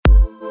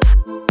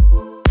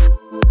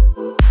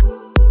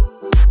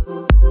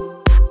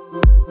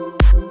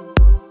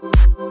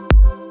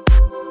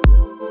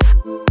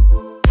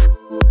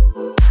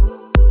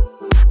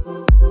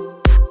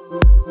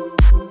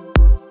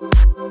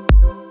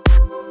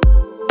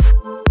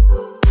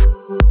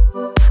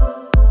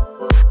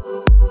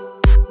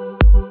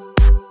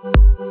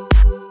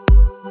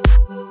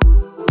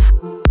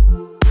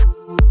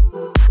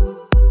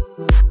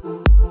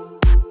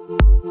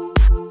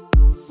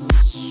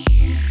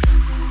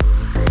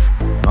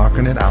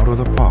knocking it out of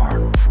the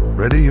park.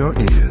 Ready your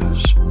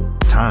ears.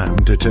 Time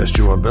to test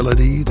your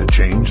ability to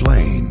change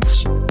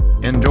lanes.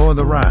 Enjoy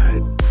the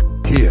ride.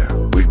 Here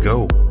we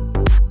go.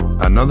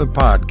 Another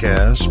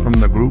podcast from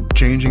the group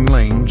Changing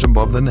Lanes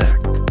Above the Neck.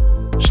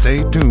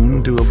 Stay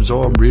tuned to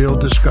absorb real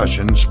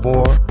discussions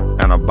for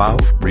and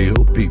about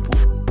real people.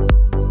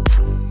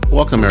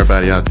 Welcome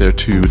everybody out there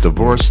to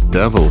Divorce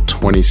Devil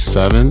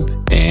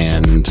 27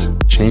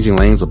 and Changing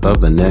Lanes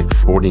Above the Neck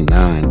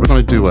 49. We're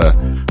going to do a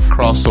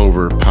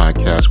crossover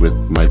podcast with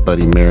my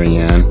buddy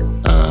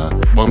Marianne.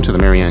 Welcome to the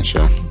Marianne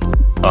Show.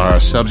 Our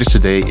subject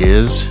today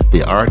is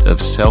the art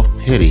of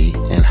self-pity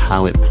and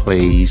how it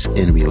plays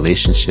in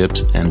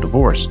relationships and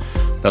divorce.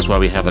 That's why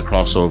we have the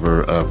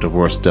crossover of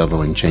Divorce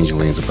Devil and Changing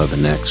Lanes Above the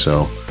Neck.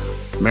 So,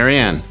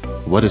 Marianne,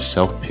 what is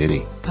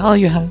self-pity? Oh,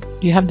 you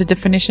have the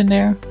definition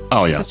there?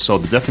 Oh, yeah. So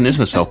the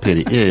definition of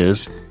self-pity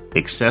is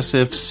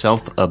excessive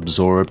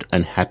self-absorbed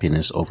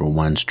unhappiness over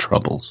one's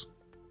troubles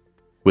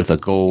with a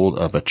goal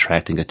of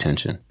attracting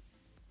attention.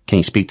 Can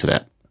you speak to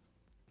that?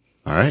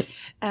 All right.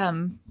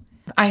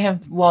 I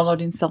have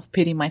wallowed in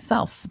self-pity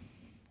myself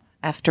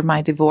after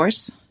my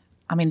divorce.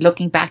 I mean,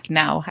 looking back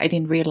now, I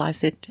didn't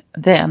realize it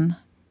then.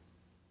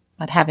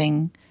 But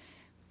having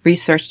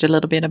researched a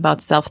little bit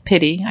about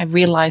self-pity, I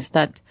realized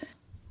that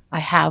I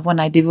have, when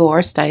I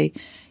divorced,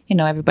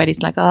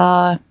 everybody's like,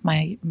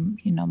 my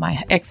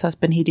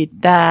ex-husband, he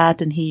did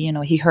that, and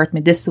he hurt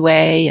me this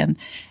way,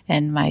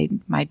 and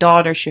my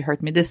daughter, she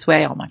hurt me this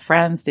way, all my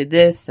friends did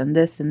this and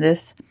this and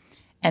this,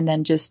 and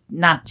then just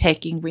not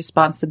taking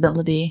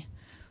responsibility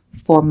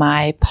for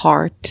my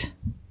part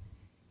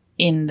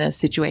in the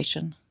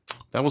situation.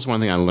 That was one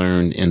thing I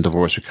learned in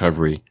divorce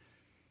recovery.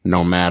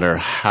 No matter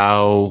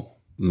how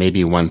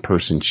maybe one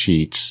person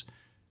cheats,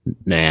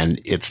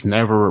 and it's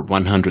never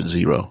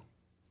 100-0.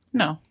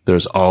 No.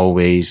 There's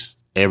always,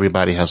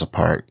 everybody has a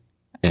part.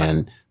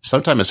 And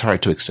sometimes it's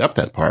hard to accept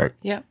that part.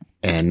 Yeah.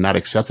 And not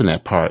accepting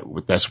that part,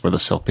 that's where the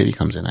self-pity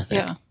comes in, I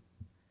think. Yeah.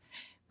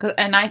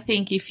 And I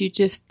think if you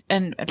just,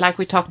 and like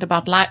we talked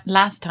about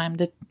last time,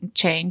 the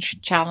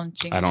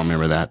challenging. I don't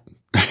remember that.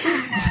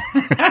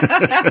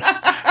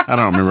 I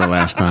don't remember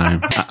last time.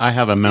 I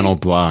have a mental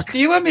block. Do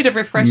you want me to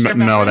refresh your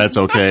memory? No, that's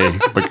okay.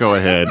 But go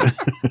ahead.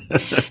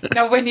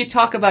 No, when you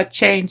talk about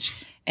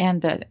change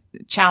and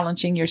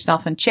challenging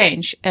yourself and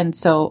change, and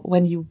so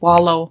when you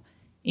wallow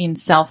in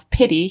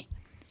self-pity,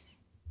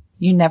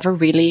 you never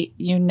really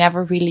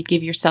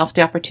give yourself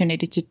the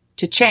opportunity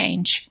to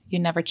change. You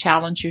never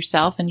challenge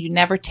yourself, and you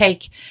never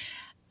take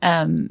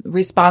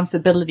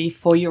responsibility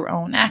for your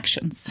own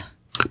actions.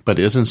 But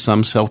isn't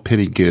some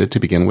self-pity good to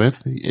begin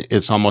with?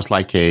 It's almost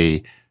like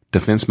a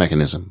defense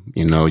mechanism.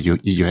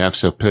 You have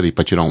self-pity,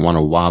 but you don't want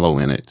to wallow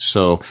in it.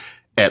 So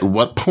at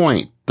what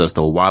point does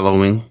the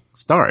wallowing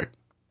start?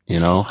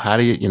 How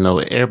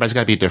do everybody's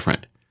got to be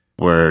different.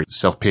 Where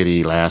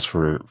self-pity lasts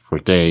for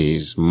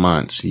days,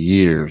 months,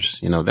 years,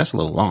 that's a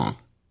little long.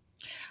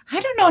 I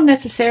don't know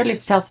necessarily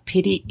if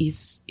self-pity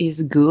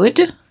is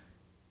good.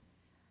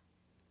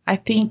 I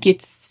think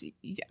if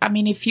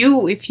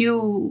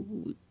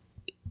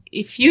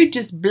you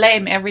just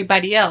blame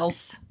everybody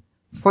else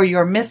for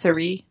your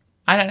misery,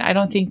 I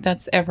don't think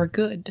that's ever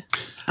good.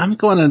 I'm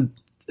going to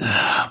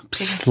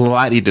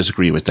slightly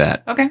disagree with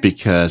that. Okay.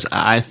 Because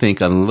I think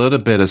a little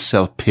bit of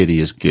self-pity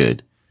is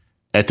good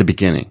at the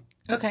beginning.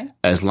 Okay.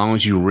 As long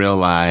as you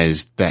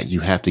realize that you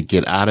have to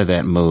get out of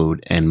that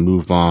mode and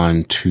move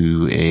on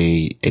to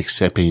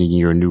accepting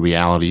your new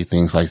reality,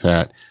 things like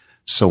that.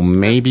 So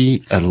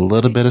maybe a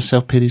little bit of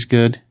self-pity is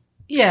good.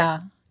 Yeah.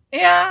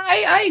 Yeah,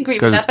 I agree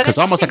with that. Because it's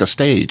almost like a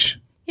stage.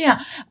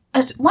 Yeah.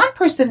 One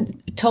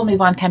person told me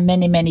one time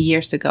many, many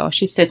years ago,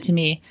 she said to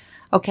me,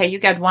 okay, you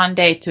got one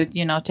day to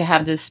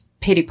have this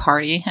pity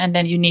party, and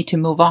then you need to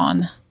move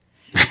on.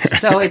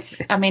 So it's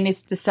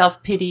the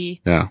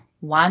self-pity. Yeah.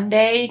 One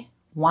day,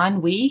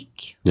 1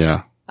 week.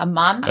 Yeah. A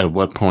month. At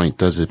what point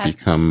does it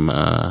become,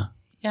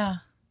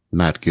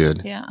 not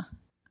good? Yeah.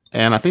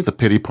 And I think the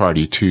pity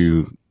party,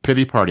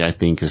 I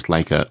think is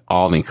like a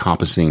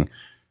all-encompassing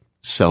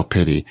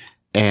self-pity.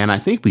 And I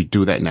think we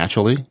do that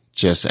naturally,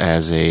 just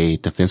as a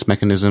defense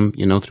mechanism,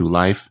 through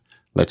life.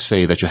 Let's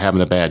say that you're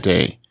having a bad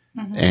day.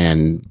 Mm-hmm.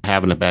 And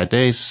having a bad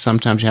day,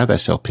 sometimes you have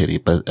that self-pity.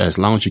 But as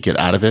long as you get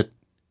out of it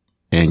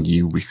and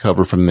you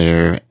recover from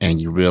there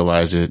and you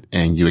realize it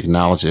and you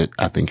acknowledge it,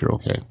 I think you're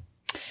okay.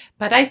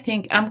 But I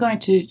think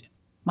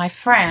my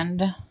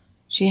friend,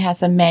 she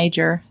has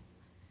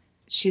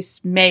she's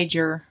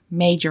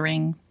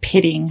majoring,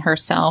 pitying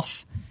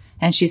herself.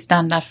 And she's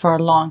done that for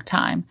a long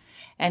time.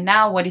 And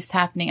now what is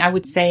happening, I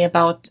would say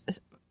about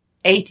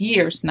 8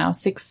 years now,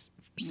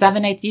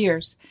 7, 8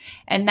 years.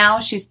 And now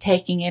she's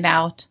taking it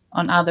out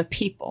on other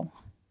people.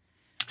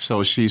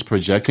 So she's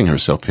projecting her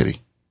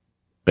self-pity,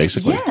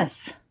 basically.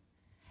 Yes.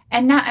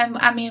 And now,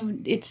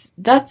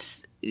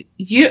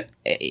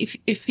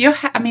 if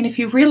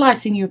you're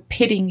realizing you're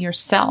pitying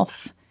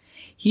yourself,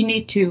 you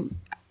need to,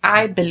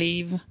 I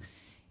believe,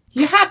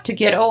 you have to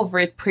get over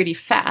it pretty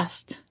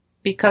fast.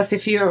 Because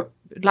if you're,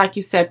 like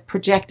you said,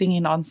 projecting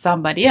it on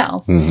somebody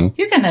else, you're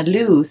going to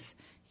lose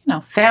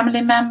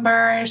family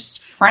members,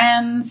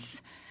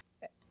 friends,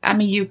 I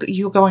mean,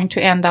 you're going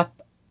to end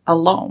up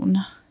alone.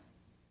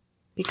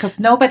 Because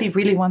nobody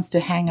really wants to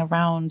hang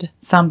around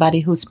somebody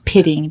who's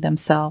pitying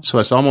themselves. So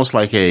it's almost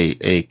like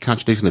a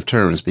contradiction of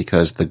terms,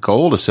 because the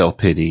goal of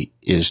self-pity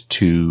is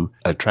to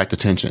attract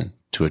attention,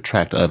 to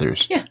attract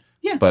others. Yeah,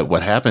 yeah. But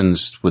what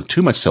happens with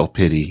too much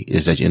self-pity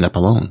is that you end up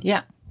alone.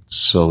 Yeah.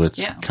 So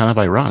it's kind of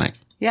ironic.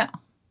 Yeah.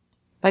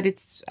 But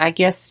I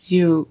guess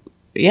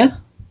yeah.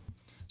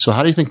 So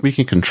how do you think we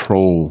can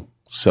control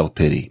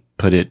self-pity?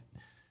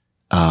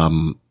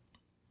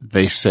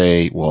 They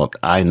say, well,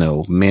 I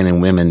know men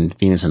and women,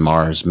 Venus and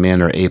Mars,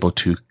 men are able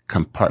to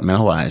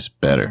compartmentalize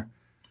better.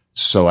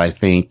 So I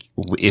think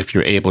if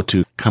you're able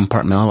to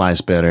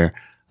compartmentalize better,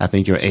 I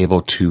think you're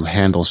able to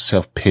handle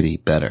self-pity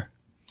better.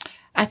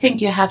 I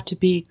think you have to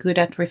be good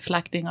at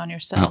reflecting on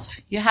yourself.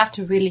 You have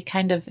to really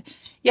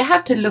you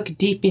have to look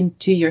deep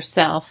into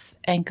yourself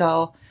and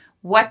go,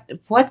 what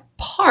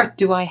part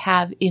do I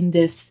have in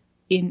this,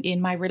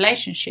 in my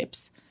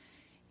relationships?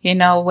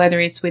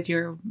 Whether it's with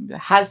your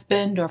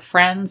husband or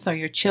friends or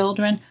your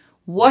children,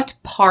 what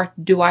part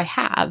do I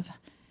have?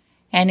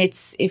 And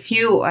it's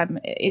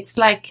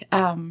like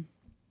I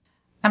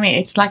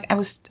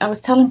was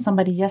telling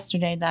somebody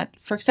yesterday that,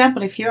 for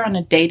example, if you're on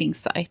a dating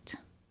site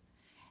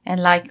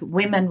and like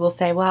women will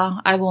say, well,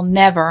 I will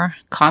never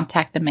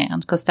contact a man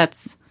because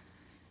that's,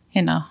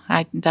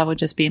 that would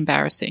just be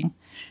embarrassing.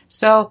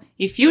 So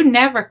if you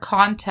never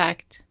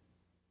contact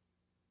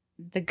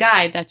the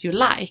guy that you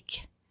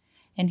like,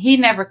 and he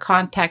never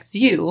contacts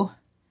you,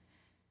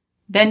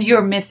 then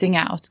you're missing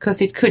out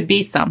because it could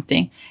be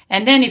something.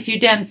 And then if you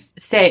then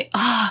say,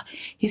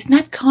 he's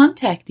not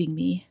contacting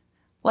me,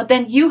 well,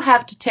 then you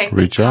have to take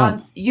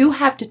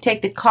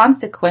the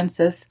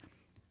consequences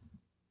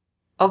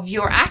of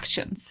your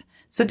actions.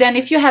 So then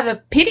if you have a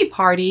pity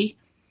party,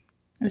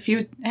 if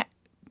you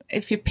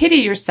pity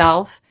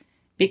yourself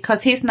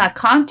because he's not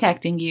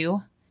contacting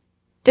you,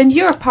 then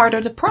you're part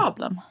of the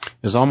problem.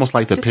 It's almost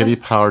like the pity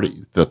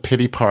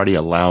party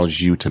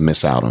allows you to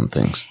miss out on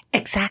things.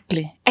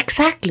 Exactly.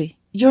 Exactly.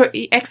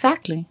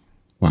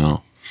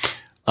 Wow.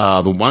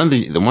 One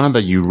of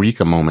the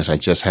eureka moments I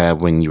just had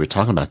when you were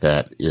talking about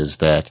that is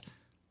that,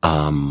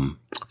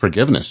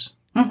 forgiveness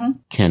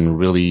can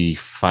really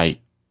fight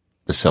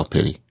the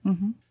self-pity.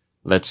 Mm-hmm.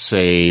 Let's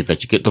say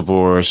that you get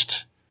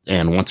divorced,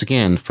 and once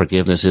again,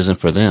 forgiveness isn't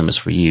for them, it's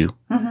for you.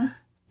 Mm-hmm.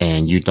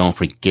 And you don't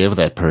forgive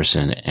that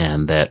person,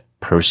 and that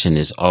person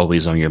is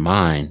always on your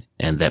mind,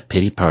 and that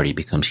pity party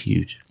becomes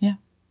huge. Yeah.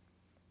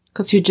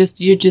 Because you're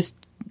just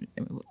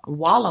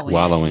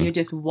wallowing. You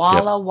just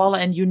wallow,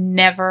 and you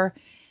never,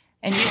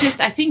 and you just,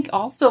 I think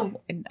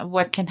also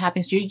what can happen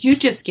is you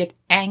just get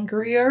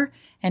angrier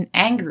and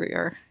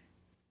angrier.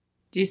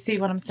 Do you see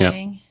what I'm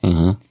saying? Yeah.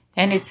 Mm-hmm.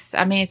 And it's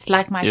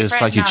like my friend.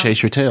 It's like you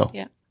chase your tail.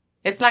 Yeah.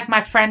 It's like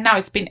my friend now.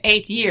 It's been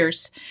 8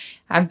 years.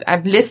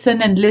 I've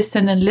listened and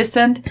listened and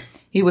listened.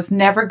 He was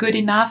never good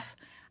enough.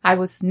 I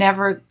was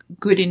never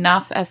good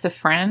enough as a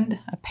friend,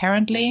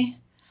 apparently.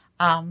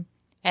 And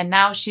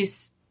now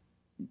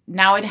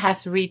now it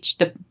has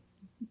reached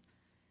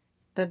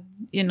the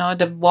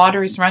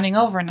water is running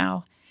over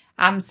now.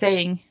 I'm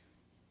saying,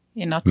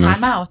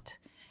 time out.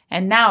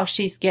 And now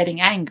she's getting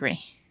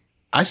angry.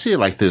 I see it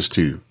like this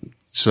too.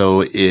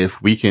 So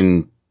if we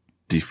can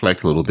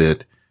deflect a little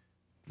bit,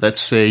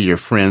 let's say your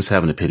friend's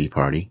having a pity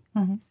party.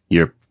 Mm-hmm.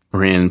 Your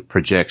friend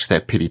projects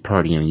that pity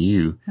party on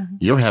you. Mm-hmm.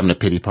 You're having a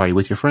pity party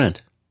with your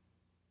friend.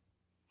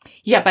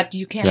 Yeah, but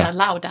you can't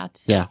allow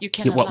that. Yeah. You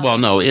can't well,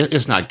 no,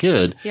 it's not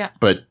good. Yeah.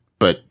 But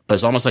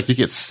it's almost like you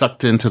get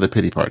sucked into the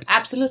pity party.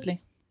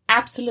 Absolutely.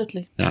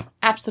 Yeah.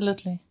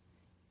 Absolutely.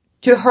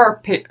 To her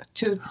pity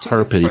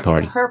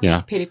party.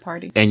 Her pity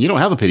party. And you don't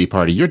have a pity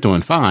party. You're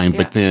doing fine. Yeah.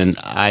 But then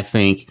I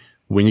think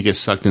when you get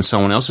sucked in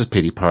someone else's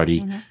pity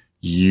party, mm-hmm.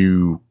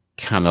 you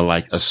kind of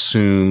like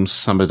assume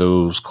some of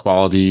those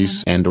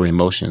qualities and or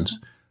emotions.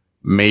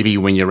 Mm-hmm. Maybe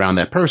when you're around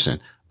that person.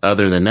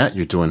 Other than that,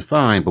 you're doing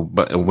fine.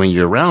 But when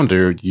you're around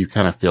her, you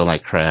kind of feel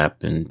like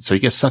crap. And so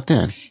you get sucked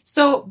in.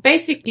 So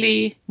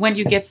basically, when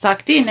you get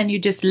sucked in and you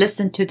just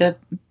listen to the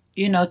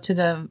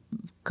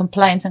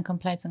complaints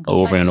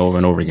over and over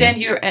and over again,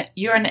 then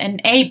you're an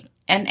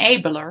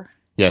enabler.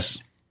 Yes.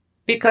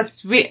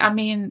 Because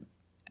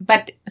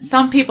but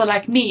some people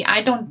like me,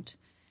 I don't,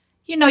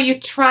 you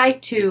try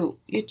to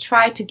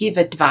give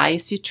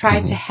advice, you try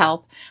mm-hmm. to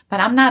help, but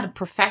I'm not a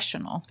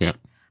professional. Yeah.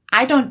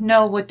 I don't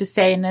know what to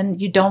say, and then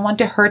you don't want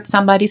to hurt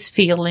somebody's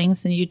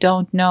feelings, and you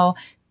don't know,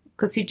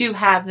 because you do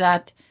have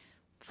that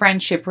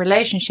friendship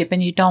relationship,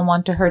 and you don't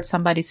want to hurt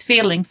somebody's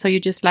feelings, so you're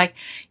just like,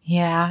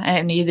 yeah,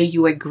 and either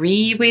you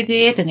agree with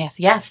it, and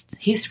yes,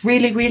 he's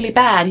really, really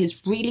bad,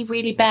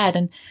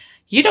 and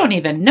you don't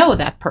even know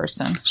that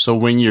person. So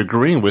when you're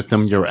agreeing with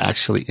them, you're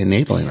actually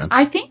enabling them.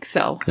 I think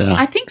so. Yeah.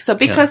 I think so,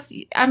 because,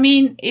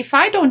 if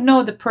I don't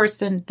know the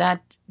person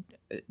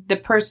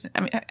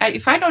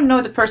if I don't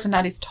know the person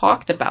that is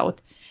talked about,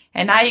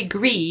 and I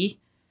agree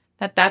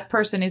that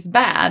person is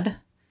bad,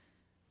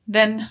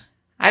 then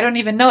I don't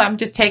even know. I'm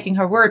just taking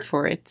her word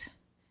for it.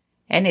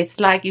 And it's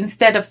like,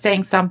 instead of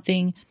saying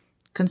something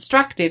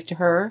constructive to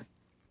her,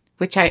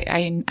 which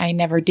I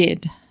never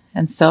did.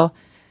 And so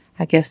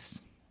I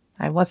guess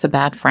I was a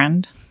bad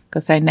friend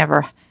because I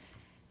never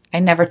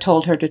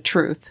told her the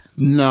truth.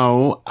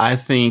 No, I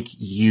think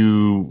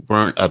you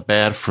weren't a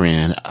bad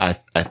friend. I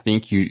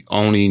think you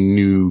only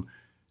knew,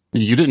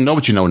 you didn't know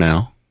what you know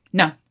now.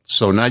 No.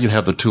 So now you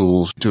have the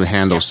tools to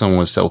handle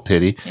someone's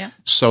self-pity. Yeah.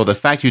 So the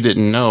fact you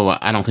didn't know,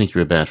 I don't think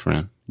you're a bad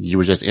friend. You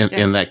were just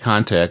in that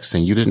context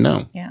and you didn't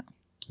know. Yeah.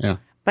 Yeah.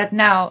 But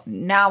now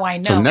I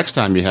know. So next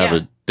time you have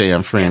a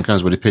damn friend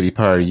comes with a pity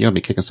party, you'll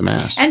be kicking some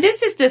ass. And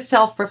this is the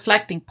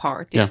self-reflecting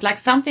part. It's like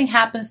something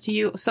happens to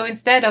you. So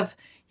instead of,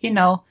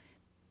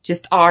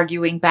 just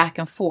arguing back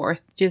and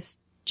forth, just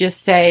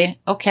say,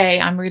 okay,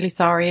 I'm really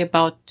sorry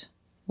about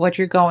what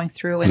you're going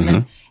through.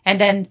 And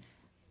then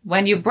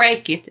when you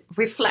break it,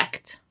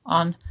 reflect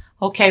on,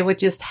 okay, what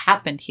just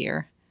happened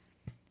here.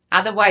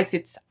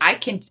 Otherwise I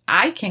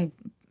can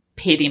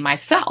pity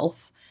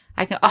myself.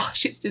 I can,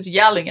 she's just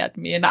yelling at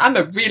me and I'm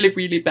a really,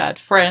 really bad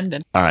friend.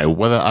 And all right.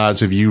 What are the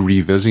odds of you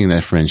revisiting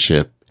that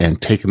friendship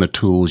and taking the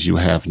tools you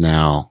have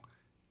now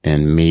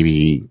and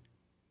maybe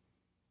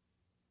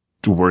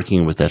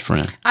working with that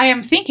friend? I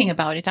am thinking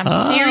about it. I'm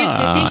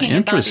seriously thinking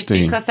about it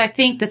because I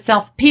think the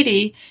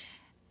self-pity,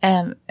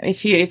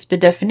 if the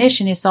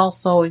definition is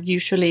also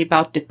usually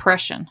about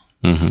depression,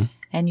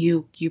 and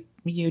you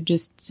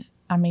just,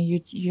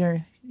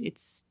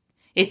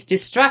 it's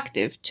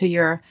destructive to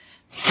your,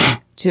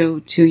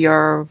 to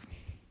your,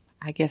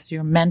 I guess,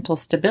 your mental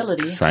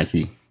stability,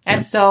 psyche.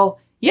 And so,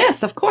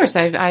 yes, of course,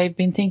 I've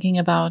been thinking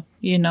about,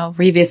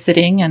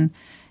 revisiting and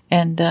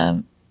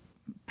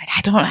but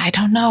I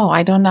don't know.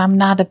 I'm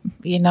not a,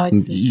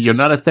 You're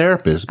not a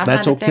therapist.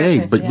 That's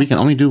okay. But we can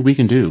only do what we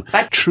can do.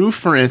 But true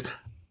friends,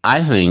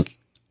 I think,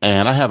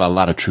 and I have a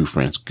lot of true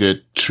friends,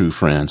 good true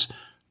friends.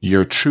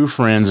 Your true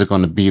friends are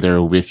going to be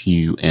there with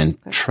you and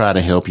try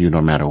to help you no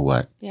matter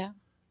what. Yeah.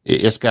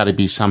 It's got to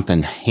be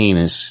something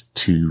heinous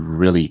to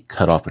really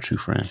cut off a true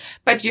friend.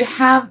 But you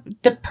have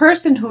the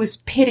person who is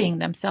pitying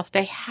themselves.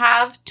 They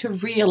have to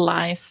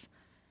realize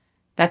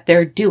that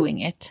they're doing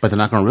it. But they're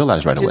not going to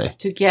realize right away.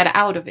 To get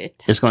out of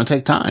it. It's going to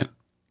take time.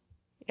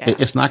 Yeah.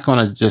 It's not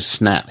going to just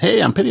snap.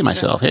 Hey, I'm pitying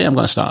myself. Hey, I'm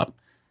going to stop.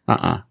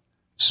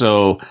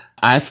 So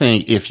I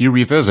think if you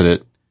revisit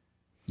it,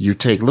 you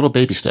take little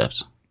baby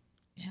steps.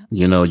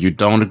 Yeah. You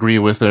don't agree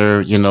with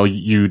her.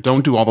 You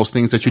don't do all those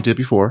things that you did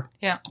before.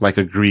 Yeah. Like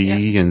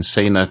agree and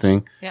say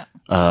nothing. Yeah.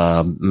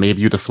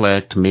 Maybe you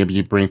deflect. Maybe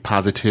you bring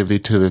positivity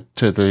to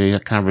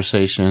the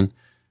conversation.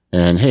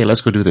 And hey,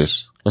 let's go do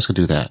this. Let's go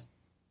do that.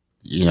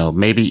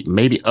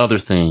 Maybe other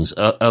things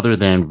other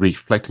than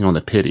reflecting on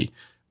the pity,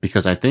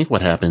 because I think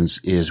what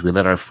happens is we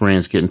let our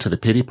friends get into the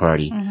pity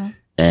party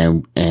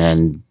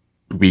and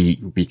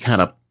we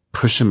kind of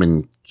push them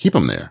and keep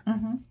them there.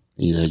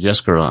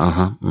 Yes, girl.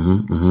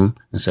 And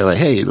say like,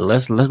 hey,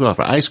 let's go out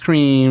for ice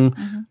cream.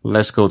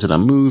 Let's go to the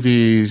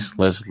movies.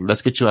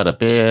 Let's get you out of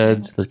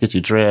bed. Let's get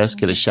you dressed,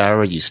 get a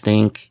shower. You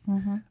stink.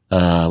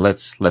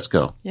 Let's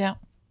go. Yeah.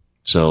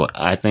 So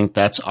I think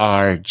that's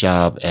our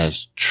job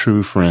as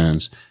true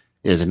friends,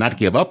 is not to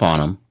give up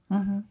on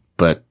them,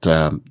 but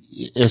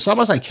it's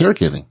almost like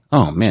caregiving.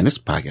 Oh man, this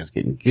podcast is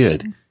getting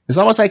good. It's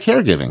almost like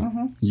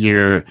caregiving.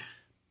 You're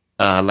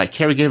like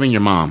caregiving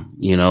your mom.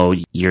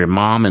 Your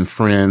mom and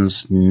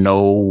friends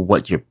know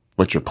what your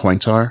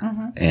points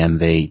are,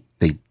 and they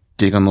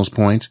dig on those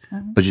points,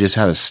 but you just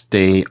have to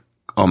stay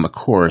on the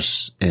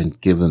course and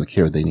give them the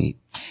care they need.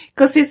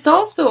 Because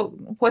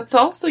what's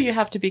also you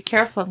have to be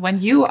careful when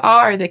you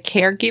are the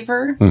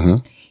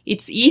caregiver.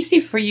 It's easy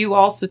for you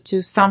also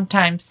to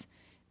sometimes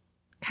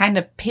kind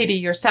of pity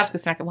yourself,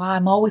 because like, well,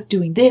 I'm always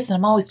doing this and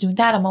I'm always doing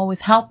that. I'm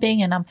always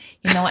helping and I'm,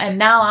 and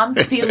now I'm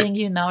feeling,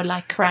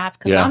 like crap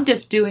because I'm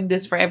just doing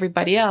this for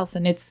everybody else.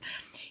 And it's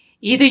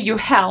either you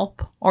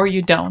help or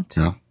you don't.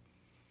 Yeah.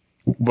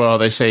 Well,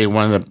 they say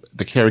one of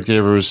the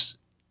caregivers'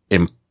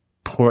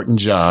 important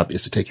job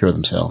is to take care of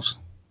themselves.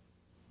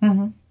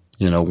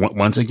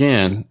 Once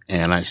again,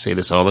 and I say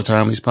this all the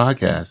time on these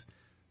podcasts,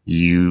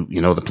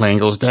 the plane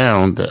goes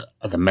down,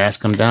 the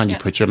mask comes down, you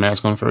put your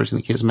mask on first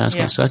and the kid's mask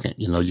on second.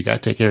 You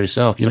got to take care of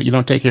yourself. You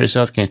don't take care of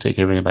yourself, you can't take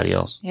care of anybody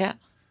else. Yeah.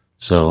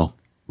 So,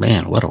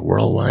 man, what a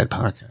worldwide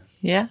podcast.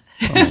 Yeah.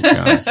 Oh my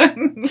gosh.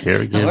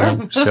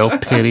 Caregiving,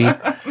 self-pity.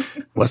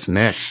 What's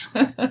next?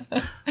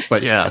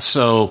 But yeah,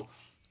 so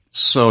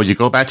you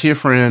go back to your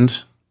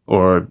friend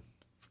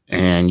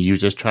and you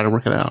just try to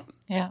work it out.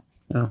 Yeah.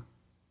 Yeah.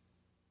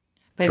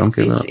 But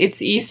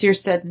it's easier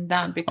said than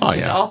done, because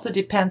it also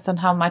depends on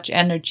how much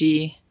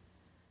energy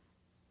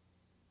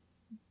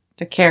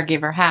the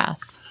caregiver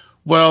has.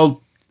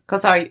 Well,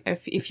 because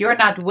if you're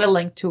not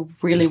willing to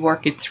really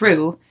work it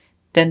through,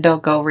 then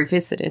don't go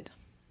revisit it.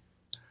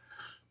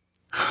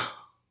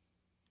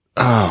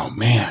 Oh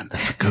man,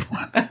 that's a good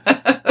one.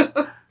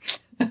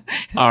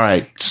 All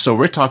right. So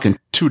we're talking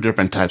two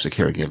different types of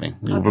caregiving.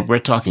 Okay. We're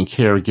talking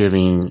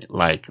caregiving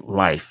like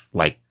life,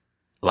 like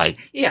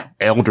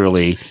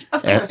elderly,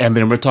 and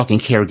then we're talking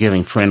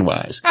caregiving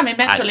friend-wise. I mean,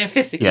 mentally and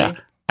physically. Yeah.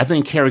 I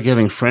think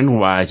caregiving friend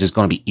wise is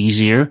going to be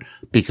easier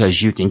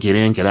because you can get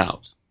in, get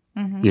out.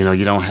 Mm-hmm. You know,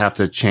 you don't have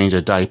to change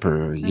a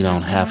diaper. You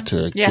don't have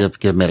to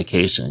give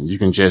medication. You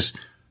can just,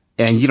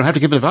 and you don't have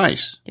to give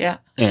advice. Yeah.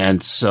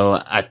 And so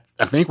I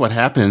think what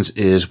happens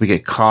is we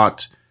get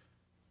caught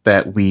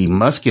that we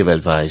must give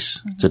advice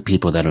to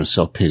people that are in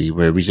self-pity,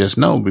 where we just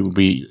know,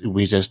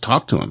 we just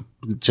talk to them,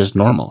 just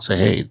normal, say,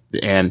 hey,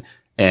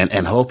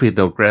 and hopefully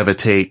they'll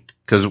gravitate,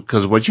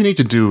 cause what you need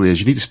to do is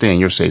you need to stay in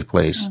your safe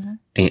place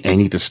and you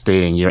need to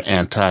stay in your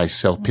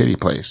anti-self-pity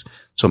place.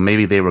 So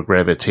maybe they will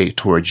gravitate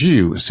towards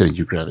you instead of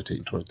you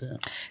gravitating toward them.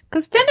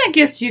 Cause then I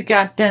guess you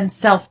got then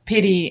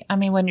self-pity. I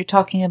mean, when you're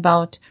talking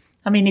about,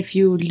 I mean, if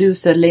you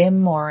lose a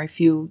limb or if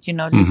you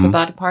lose a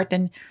body part,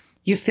 then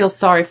you feel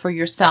sorry for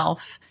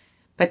yourself.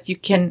 But you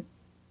can,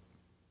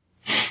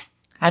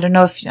 I don't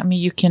know if, I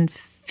mean, you can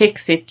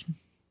fix it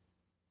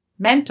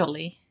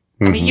mentally.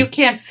 I mean, you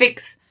can't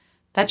fix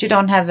that you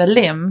don't have a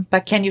limb,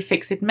 but can you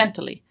fix it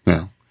mentally?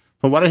 Yeah.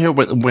 But what I hear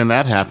when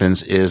that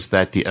happens is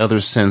that the other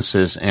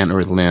senses and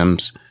or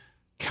limbs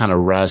kind of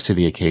rise to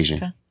the occasion.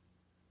 Okay.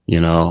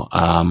 You know,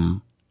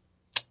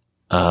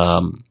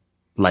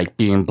 like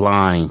being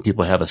blind,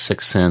 people have a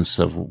sixth sense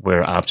of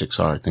where objects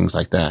are, things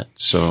like that.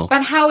 So,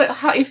 but how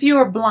if you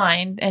are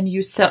blind and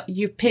you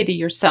pity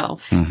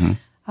yourself,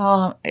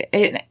 I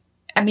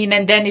mean,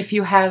 and then if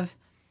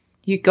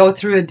you go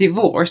through a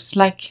divorce,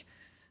 like,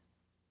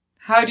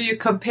 how do you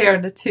compare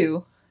the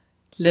two?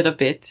 A little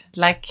bit,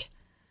 like.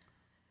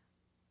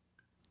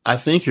 I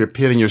think you're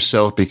pitying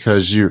yourself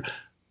because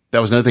that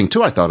was another thing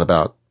too I thought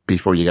about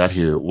before you got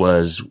here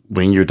was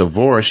when you're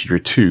divorced, you're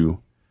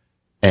two.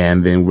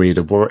 And then when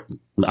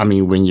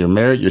you're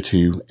married, you're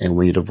two. And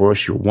when you're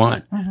divorced, you're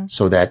one. Mm-hmm.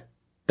 So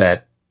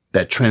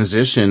that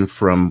transition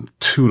from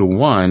 2 to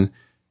 1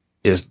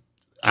 is,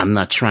 I'm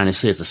not trying to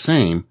say it's the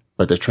same,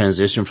 but the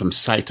transition from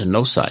sight to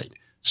no sight.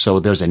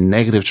 So there's a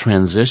negative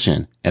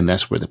transition, and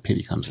that's where the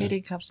pity comes in. Pity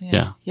comes in.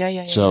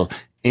 Yeah. So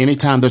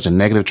anytime there's a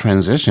negative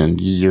transition,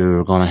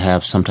 you're going to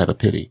have some type of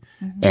pity.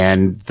 Mm-hmm.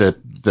 And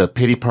the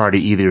pity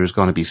party either is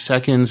going to be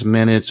seconds,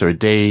 minutes, or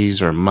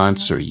days, or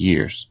months, or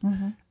years.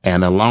 Mm-hmm.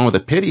 And along with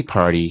the pity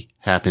party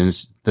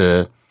happens,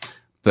 the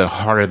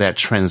harder that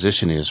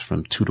transition is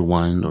from 2 to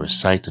 1 or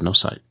sight to no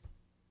sight.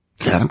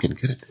 God, I'm getting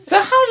good at this. So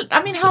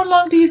how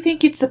long do you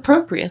think it's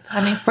appropriate?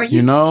 I mean, for you?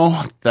 You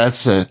know,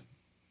 that's a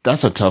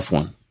tough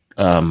one.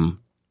 Oh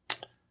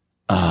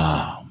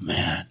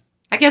man.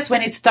 I guess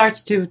when it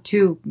starts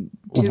to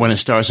when it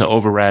starts to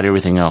override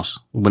everything else,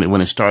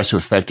 when it starts to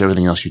affect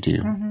everything else you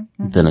do,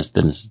 then it's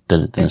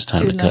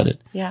time to cut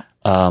it. Yeah.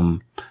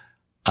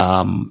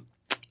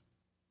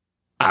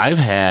 I've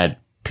had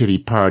pity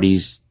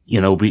parties.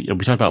 You know, we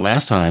talked about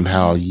last time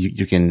how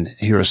you can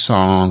hear a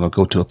song or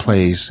go to a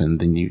place and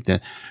then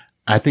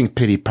I think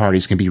pity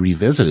parties can be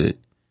revisited.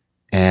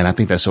 And I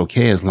think that's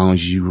okay as long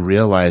as you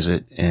realize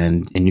it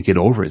and you get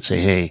over it. Say,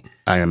 hey,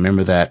 I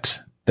remember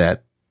that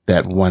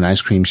one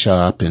ice cream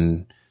shop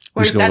and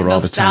we used to go there all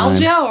the time.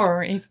 Is that nostalgia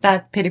or is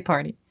that pity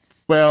party?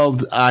 Well,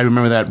 I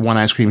remember that one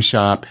ice cream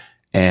shop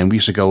and we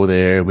used to go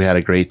there. We had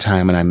a great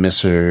time and I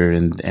miss her.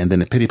 And then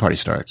the pity party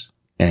starts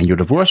and you're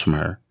divorced from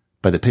her,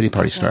 but the pity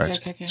party starts.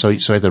 Okay. So you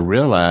have to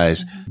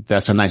realize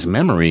that's a nice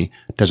memory.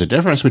 There's a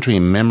difference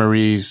between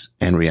memories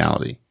and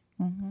reality.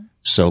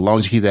 So long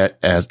as you keep that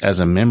as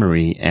a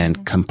memory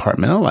and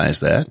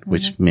compartmentalize that,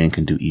 which men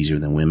can do easier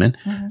than women,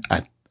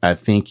 I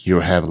think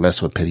you'll have less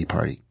of a pity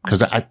party.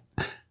 Cause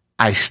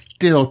I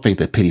still think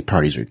that pity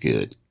parties are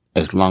good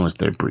as long as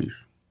they're brief.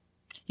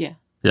 Yeah.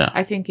 Yeah.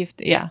 I think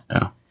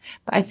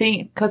but I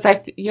think, cause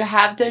you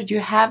have the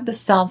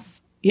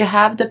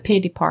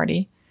pity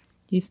party,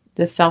 you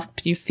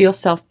feel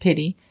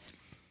self-pity.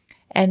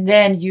 And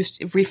then you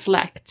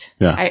reflect.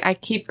 Yeah. I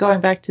keep going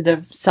back to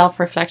the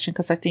self-reflection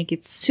because I think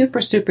it's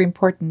super, super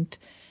important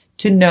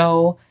to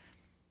know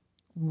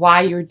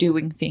why you're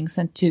doing things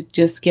and to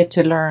just get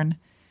to learn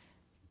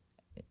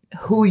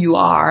who you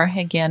are.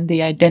 Again,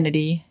 the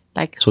identity.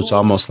 Like, so it's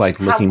almost like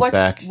looking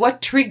back.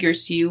 What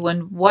triggers you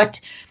and what,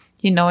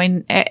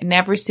 in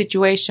every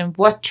situation,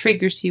 what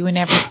triggers you in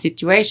every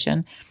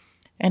situation.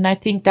 And I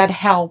think that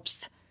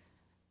helps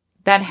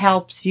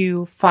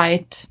you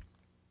fight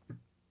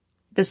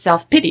the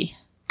self-pity.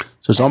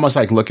 So it's almost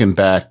like looking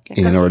back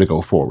in order to go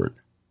forward.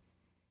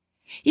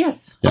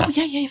 Yes. Yeah. Oh,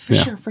 yeah,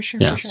 for sure.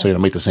 Yeah, so you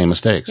don't make the same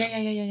mistakes.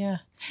 Yeah.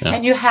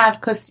 And you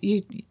have,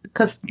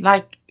 because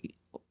like,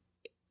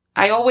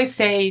 I always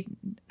say,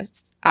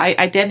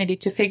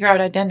 to figure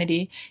out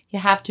identity, you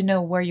have to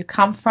know where you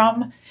come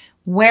from,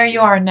 where you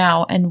are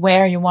now, and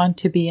where you want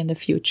to be in the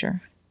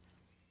future.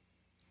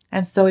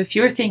 And so if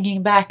you're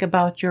thinking back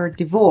about your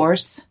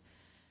divorce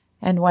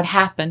and what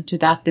happened to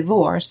that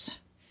divorce,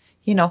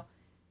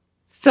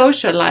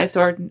 socialize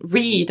or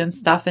read and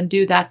stuff and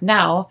do that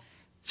now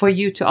for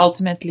you to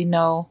ultimately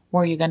know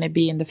where you're going to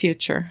be in the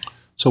future.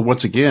 So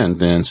once again,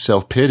 then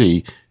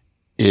self-pity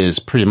is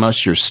pretty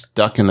much you're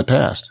stuck in the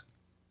past.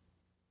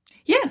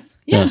 Yes.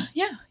 Yeah.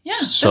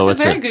 So that's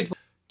a very good one.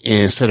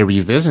 Instead of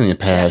revisiting the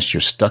past,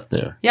 you're stuck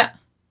there.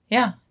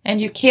 Yeah. And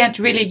you can't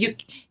really,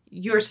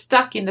 you're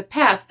stuck in the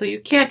past, so you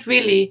can't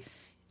really,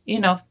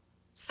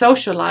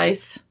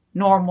 socialize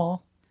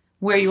normal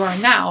where you are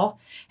now.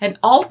 And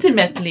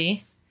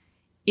ultimately,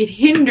 it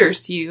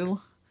hinders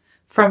you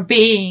from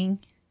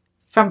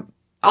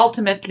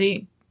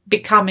ultimately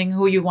becoming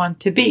who you want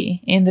to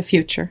be in the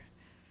future.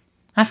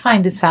 I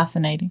find this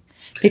fascinating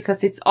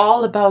because it's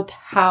all about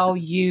how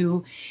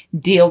you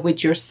deal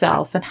with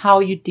yourself and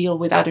how you deal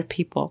with other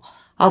people.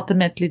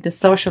 Ultimately, the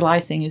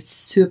socializing is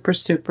super,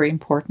 super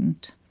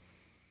important.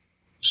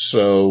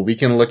 So we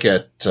can look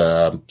at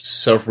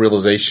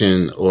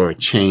self-realization or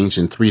change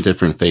in 3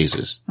 different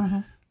phases.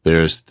 Mm-hmm.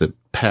 There's the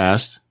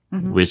past,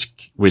 mm-hmm.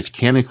 which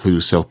can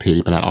include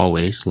self-pity, but not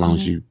always, as long mm-hmm.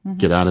 as you mm-hmm.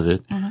 get out of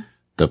it. Mm-hmm.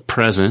 The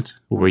present,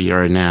 where you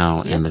are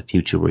now, and the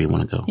future, where you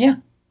want to go. Yeah,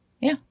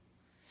 yeah.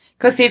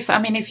 Because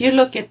if you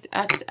look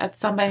at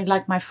somebody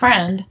like my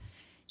friend,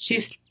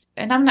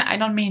 I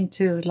don't mean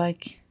to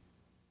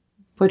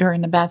put her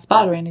in a bad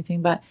spot or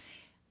anything, but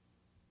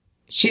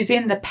she's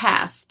in the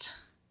past.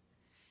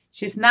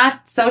 She's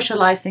not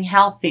socializing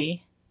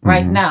healthy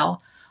right mm-hmm.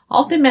 now.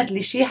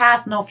 Ultimately, she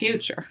has no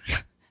future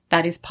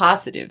that is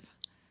positive.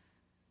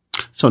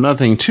 So another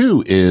thing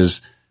too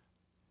is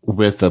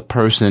with a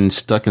person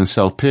stuck in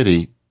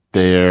self-pity,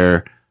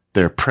 their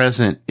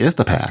present is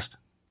the past.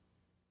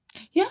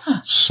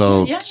 Yeah.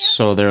 So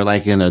they're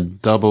like in a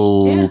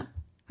double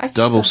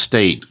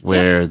state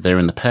where they're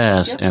in the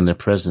past and their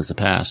present is the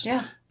past.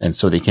 Yeah. And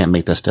so they can't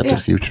make that step to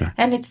the future.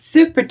 And it's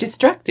super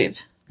destructive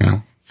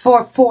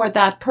for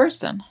that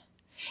person.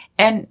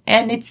 And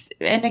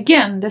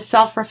again, the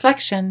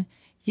self-reflection,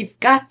 it's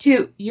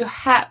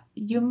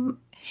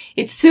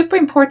super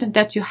important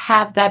that you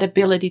have that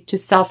ability to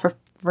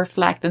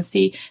self-reflect and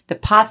see the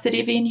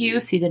positive in you,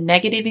 see the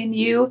negative in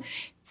you,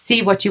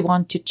 see what you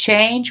want to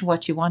change,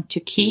 what you want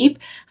to keep.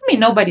 I mean,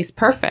 nobody's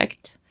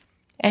perfect.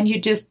 And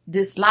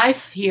this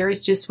life here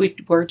is just,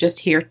 we're just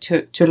here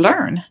to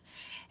learn.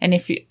 And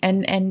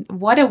and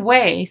what a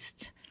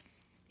waste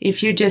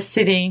if you're just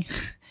sitting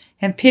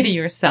and pity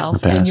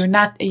yourself and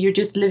you're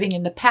just living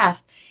in the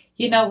past.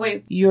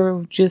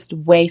 You're just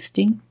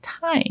wasting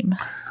time.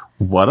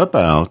 What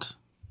about,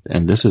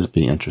 and this is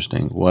be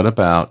interesting, what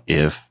about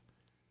if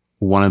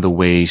one of the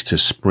ways to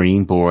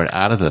springboard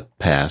out of the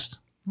past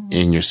mm-hmm.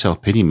 in your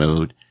self-pity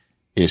mode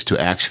is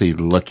to actually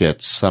look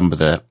at some of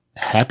the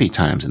happy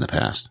times in the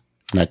past,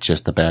 not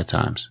just the bad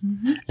times.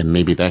 Mm-hmm. And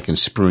maybe that can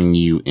spring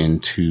you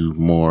into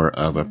more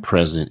of a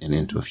present and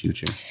into a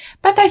future.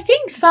 But I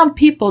think some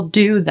people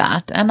do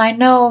that. And I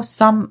know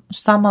some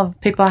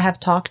of people I have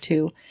talked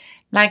to,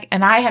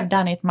 and I have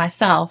done it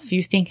myself.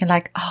 You're thinking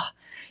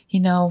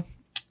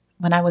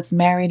when I was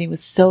married, it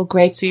was so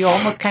great. So you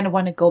almost kind of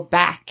want to go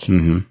back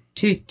mm-hmm.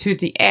 to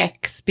the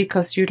ex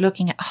because you're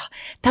looking at,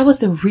 that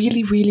was a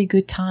really, really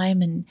good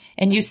time.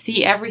 And you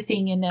see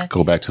everything in a...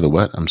 Go back to the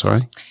what? I'm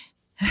sorry.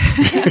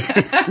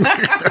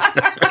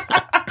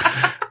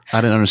 I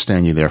didn't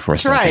understand you there for a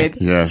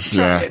second. Yes,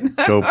 yeah.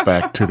 Go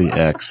back to the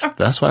ex.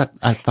 That's what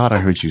I thought I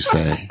heard you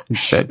say.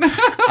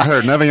 I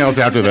heard nothing else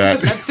after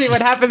that. Let's see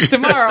what happens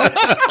tomorrow.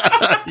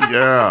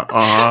 Yeah.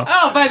 Uh-huh.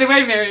 Oh, by the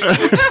way, Mary.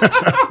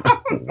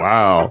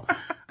 Wow.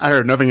 I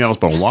heard nothing else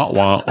but wah,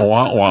 wah,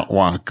 wah, wah,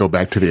 wah. Go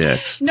back to the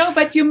ex. No,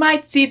 but you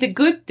might see the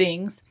good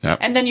things,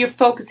 and then you're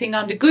focusing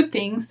on the good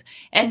things,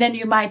 and then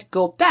you might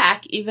go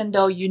back even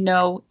though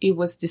it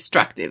was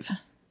destructive.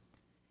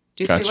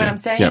 Do you see what I'm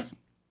saying? Yep.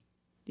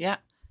 Yeah.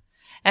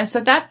 And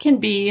so that can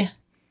be,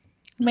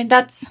 I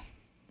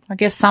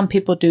guess some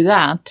people do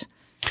that.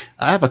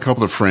 I have a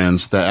couple of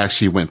friends that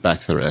actually went back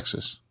to their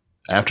exes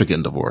after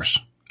getting divorced.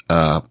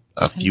 A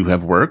few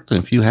have worked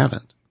and a few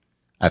haven't.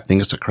 I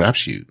think it's a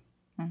crapshoot.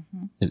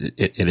 Mm-hmm.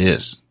 It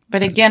is.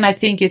 But again, I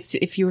think it's,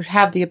 if you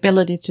have the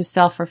ability to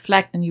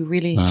self-reflect and you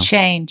really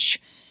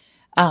change,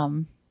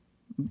 both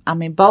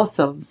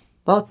of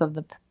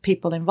the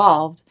people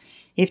involved,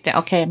 if they,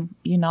 I'm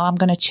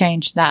going to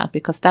change that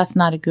because that's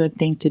not a good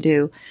thing to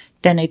do,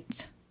 then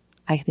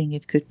I think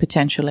it could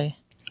potentially.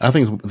 I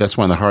think that's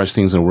one of the hardest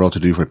things in the world to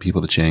do for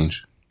people to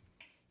change.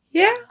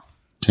 Yeah.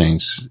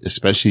 Change,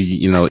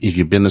 especially, if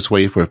you've been this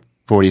way for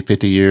 40,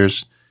 50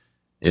 years,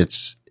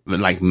 it's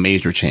like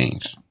major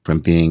change from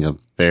being a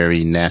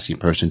very nasty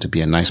person to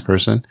be a nice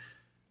person.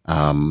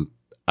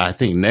 I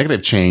think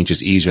negative change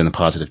is easier than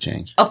positive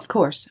change. Of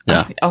course.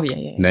 Yeah. Oh,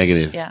 yeah.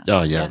 Negative. Yeah.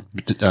 Oh, yeah.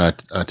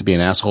 To be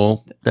an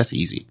asshole, that's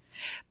easy.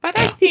 But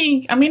I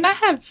think,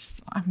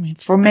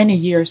 for many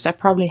years, I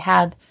probably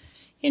had,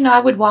 I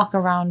would walk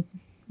around,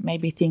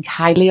 maybe think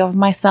highly of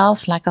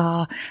myself, like,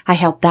 I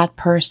helped that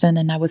person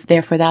and I was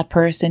there for that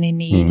person in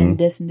need mm-hmm. and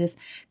this,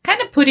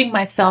 kind of putting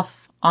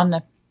myself on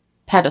a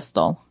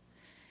pedestal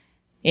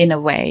in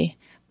a way.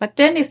 But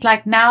then it's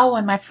like now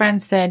when my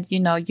friend said,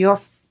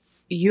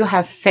 you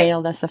have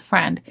failed as a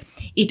friend,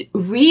 it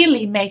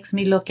really makes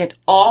me look at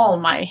all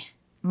my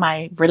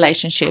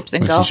relationships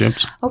and go,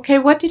 okay,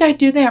 what did I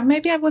do there?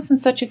 Maybe I wasn't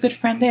such a good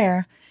friend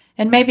there.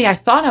 And maybe I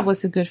thought I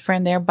was a good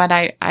friend there, but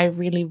I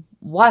really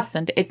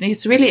wasn't.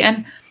 It's really,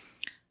 and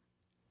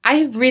I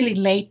have really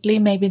lately,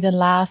 maybe the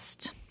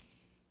last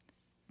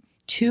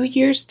 2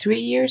 years, 3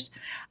 years,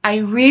 I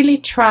really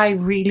try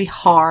really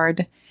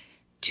hard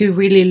to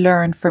really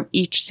learn from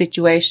each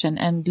situation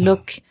and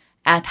look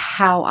at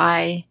how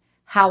I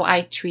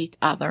treat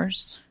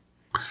others.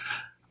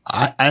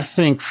 I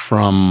think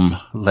from,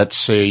 let's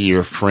say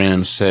your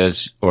friend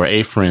says, or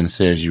a friend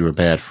says you're a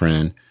bad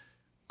friend,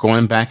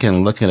 going back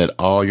and looking at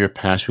all your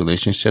past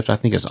relationships, I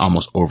think it's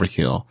almost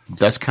overkill.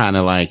 That's kind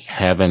of like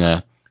having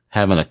a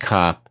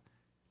cop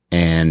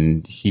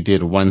and he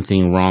did one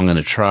thing wrong in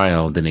a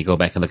trial, then they go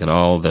back and look at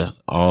all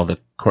the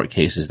court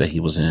cases that he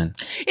was in.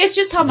 It's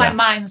just how my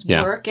minds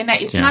work. And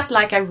it's not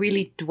like I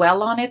really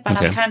dwell on it, but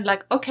I'm kind of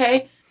like,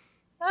 okay,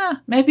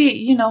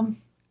 maybe,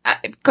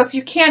 because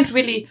you can't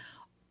really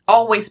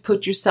always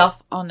put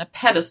yourself on a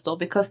pedestal,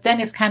 because then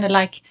it's kind of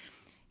like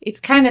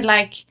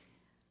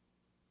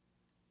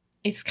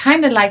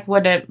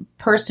what a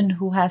person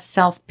who has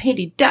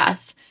self-pity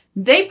does.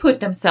 They put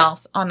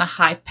themselves on a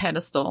high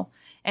pedestal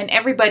and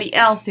everybody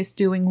else is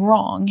doing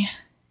wrong.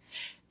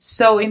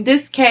 So in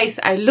this case,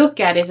 I look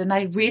at it and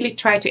I really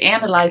try to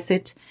analyze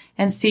it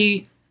and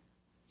see,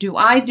 do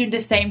I do the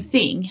same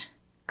thing?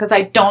 Because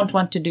I don't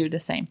want to do the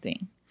same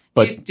thing.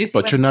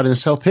 But you're not in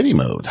self-pity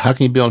mode. How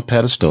can you be on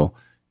pedestal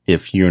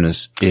if you're not in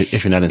self-pity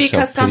mode?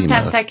 Because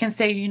sometimes I can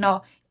say,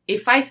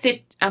 if I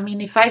sit,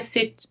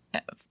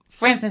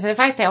 for instance, if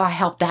I say, I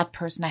helped that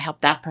person, I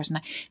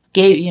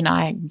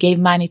gave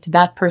money to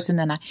that person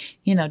and I,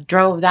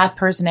 drove that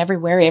person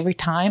everywhere, every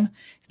time.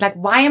 It's like,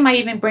 why am I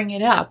even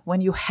bringing it up?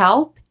 When you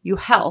help,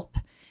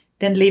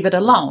 then leave it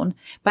alone.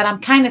 But I'm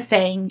kind of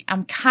saying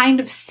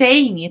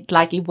it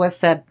like it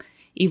was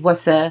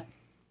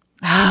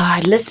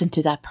I listened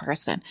to that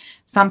person.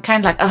 So I'm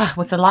kind of like, it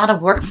was a lot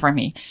of work for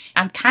me.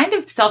 I'm kind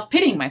of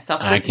self-pitying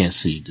myself. I can't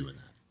see you doing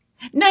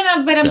that.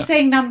 No, but I'm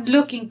saying I'm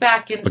looking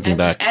back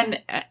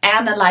and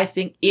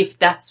analyzing if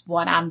that's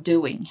what I'm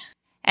doing.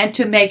 And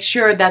to make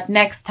sure that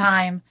next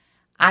time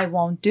I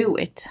won't do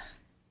it.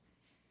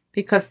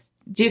 Because,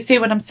 do you see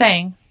what I'm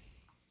saying?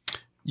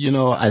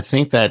 I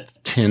think that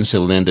tends to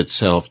lend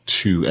itself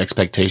to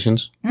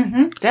expectations.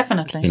 Mm-hmm,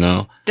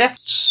 definitely.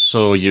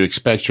 So you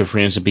expect your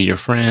friends to be your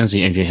friends,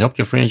 and if you help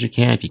your friends, you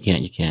can. If you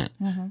can't, you can't.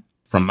 Mm-hmm.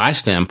 From my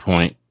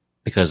standpoint,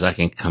 because I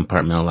can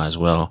compartmentalize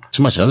well,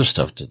 too much other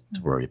stuff to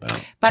worry about.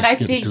 But I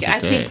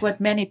think what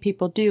many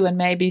people do, and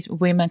maybe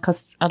women,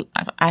 because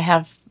I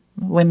have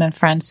women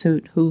friends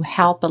who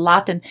help a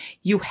lot, and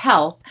you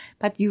help,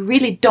 but you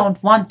really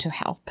don't want to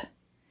help.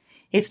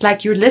 It's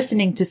like you're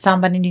listening to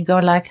somebody and you go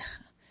like,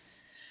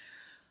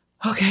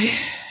 okay,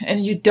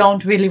 and you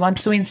don't really want.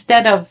 So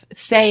instead of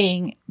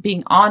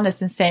being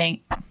honest and saying,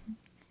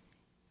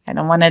 I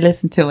don't want to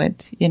listen to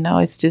it,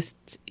 it's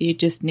just, you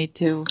just need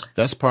to.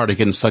 That's part of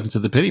getting sucked into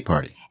the pity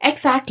party.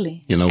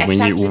 Exactly.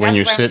 When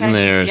you're sitting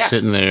there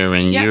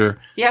and you're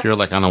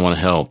like, I don't want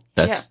to help.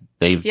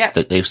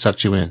 They've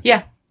sucked you in.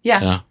 Yeah.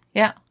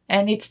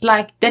 And it's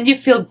like, then you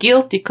feel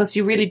guilty because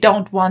you really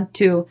don't want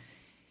to.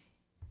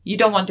 You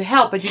don't want to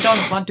help, but you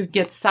don't want to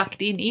get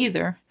sucked in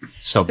either.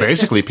 So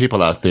basically,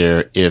 people out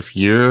there, if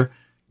you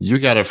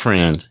got a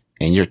friend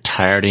and you're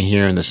tired of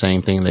hearing the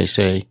same thing they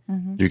say,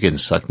 you're getting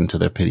sucked into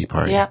their pity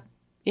party. Yeah.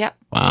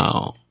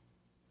 Wow.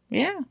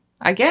 Yeah,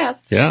 I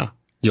guess. Yeah,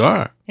 you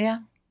are.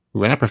 Yeah.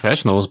 We're not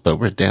professionals, but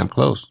we're damn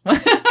close.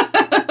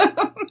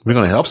 We're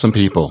going to help some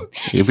people.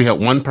 If we help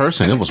one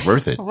person, it was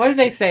worth it. What did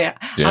they say?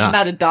 Yeah. I'm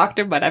not a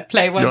doctor, but I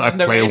play one on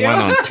the radio. I play one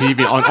on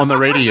TV, on the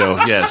radio,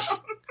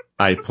 yes.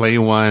 I play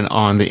one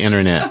on the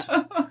internet.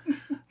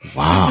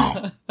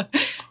 Wow.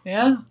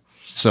 Yeah.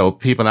 So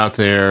people out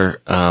there,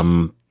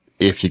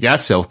 if you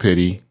got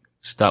self-pity,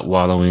 stop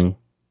wallowing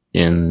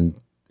in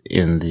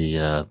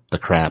the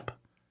crap.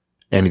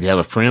 And if you have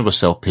a friend with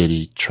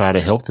self-pity, try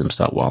to help them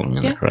stop wallowing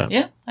in the crap.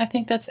 Yeah, I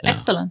think that's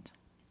excellent.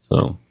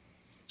 So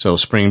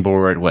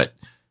springboard,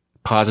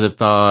 positive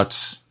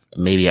thoughts,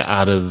 maybe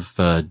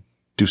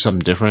do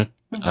something different,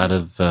 out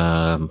of,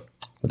 what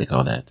do they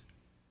call that?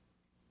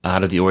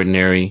 Out of the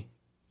ordinary.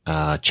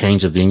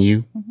 Change of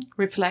venue. Mm-hmm.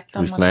 Reflect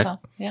on oneself.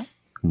 Yeah.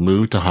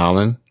 Move to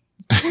Holland.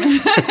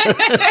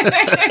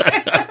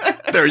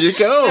 There you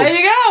go.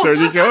 There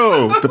you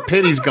go. The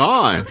pity's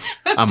gone.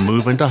 I'm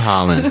moving to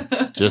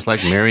Holland, just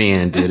like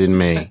Marianne did in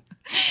May.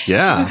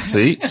 Yeah.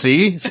 See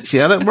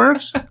how that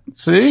works?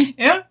 See?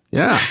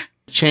 Yeah.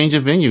 Change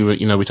of venue.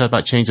 We talked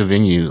about change of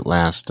venue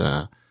last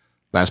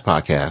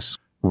podcast,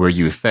 where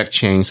you affect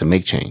change to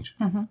make change.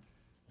 Mm-hmm.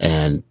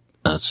 And,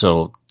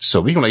 so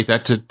we can relate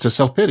that to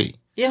self-pity.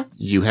 Yeah.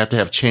 You have to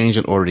have change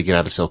in order to get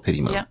out of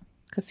self-pity mode. Yeah.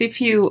 Because if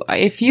you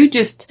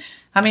just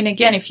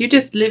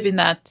live in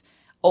that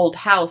old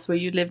house where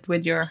you lived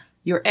with your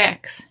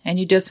ex and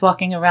you're just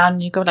walking around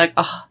and you go like,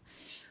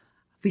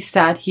 we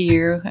sat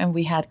here and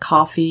we had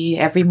coffee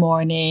every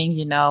morning,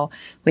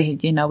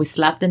 we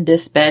slept in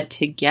this bed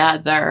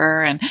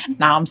together and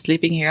now I'm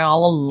sleeping here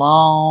all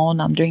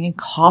alone. I'm drinking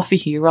coffee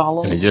here all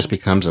alone. And it just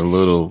becomes a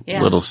little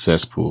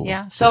cesspool.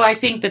 Yeah. So I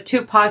think the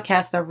two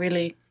podcasts are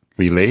really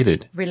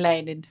related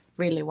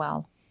really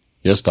well.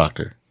 Yes,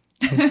 Doctor.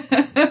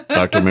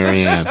 Dr.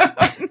 Marianne.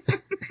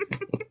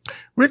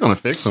 We're going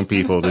to fix some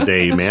people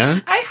today,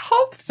 man. I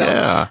hope so.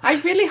 So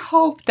I really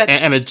hope that...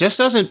 And it just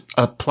doesn't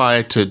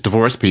apply to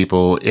divorced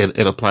people.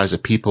 It applies to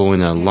people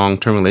in a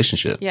long-term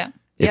relationship. Yeah.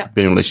 If you've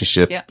been in a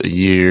relationship a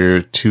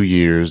year, 2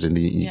 years, and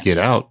then you get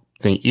out,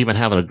 then even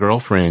having a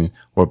girlfriend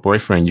or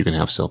boyfriend, you can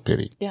have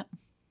self-pity. Yeah.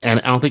 And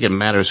I don't think it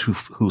matters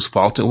whose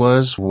fault it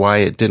was, why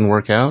it didn't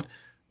work out.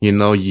 You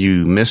know,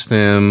 you miss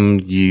them,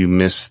 you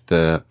miss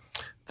the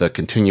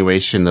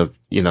continuation of,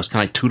 you know, it's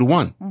kind of like 2 to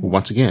 1.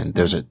 Once again,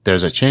 there's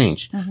a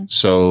change.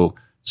 So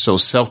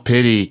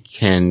self-pity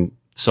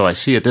so I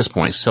see at this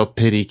point,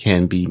 self-pity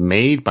can be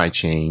made by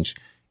change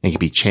and can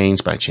be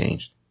changed by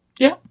change.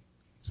 Yeah.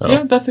 So,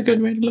 yeah, that's a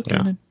good way to look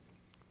at it.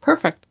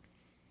 Perfect.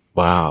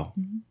 Wow.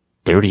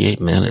 38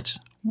 minutes.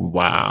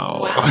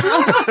 Wow.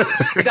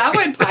 That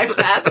went by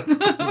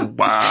fast.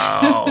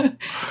 Wow.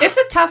 It's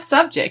a tough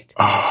subject.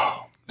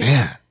 Oh,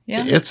 man.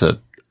 Yeah. It's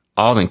a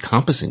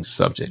all-encompassing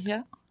subject.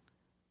 Yeah.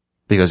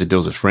 Because it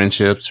deals with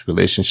friendships,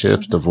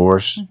 relationships,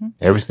 divorce,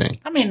 everything.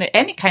 I mean,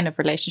 any kind of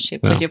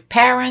relationship with your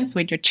parents,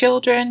 with your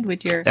children,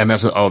 with your... And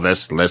let's go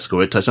ahead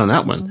and touch on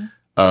that one.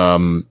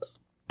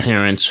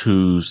 Parents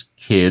whose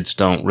kids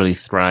don't really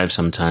thrive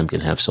sometimes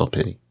can have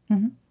self-pity.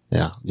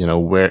 Yeah. You know,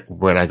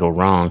 where'd I go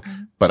wrong?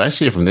 But I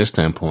see it from this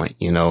standpoint,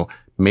 you know,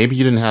 maybe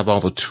you didn't have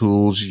all the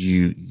tools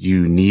you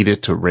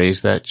needed to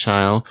raise that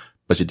child,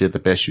 but you did the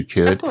best you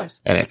could. Of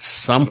course. And at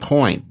some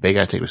point, they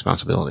got to take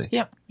responsibility.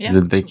 Yeah.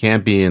 They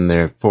can't be in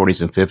their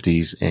 40s and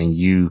 50s and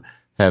you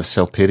have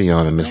self-pity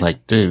on them. It's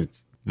like, dude,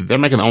 they're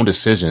making their own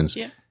decisions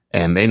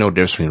and they know the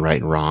difference between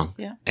right and wrong.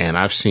 Yeah. And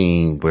I've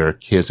seen where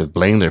kids have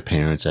blamed their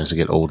parents as they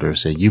get older,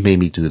 say, you made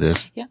me do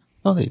this. Yeah.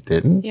 No, they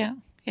didn't. Yeah.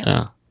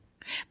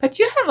 But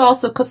you have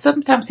also, because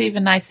sometimes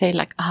even I say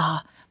like,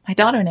 my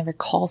daughter never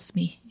calls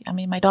me. I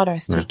mean, my daughter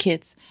has 3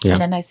 kids. Yeah.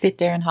 And then I sit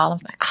there and holler, I'm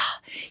like,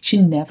 she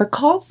never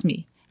calls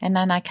me. And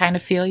then I kind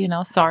of feel, you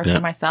know, sorry for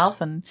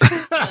myself and...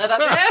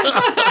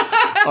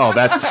 Oh,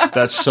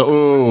 that's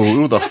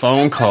so, the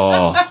phone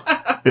call.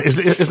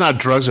 It's not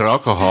drugs or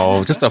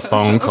alcohol, just a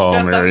phone call,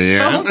 Just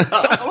Marianne. a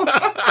phone call.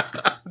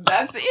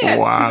 That's it.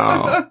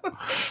 Wow.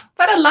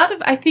 But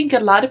I think a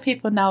lot of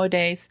people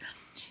nowadays,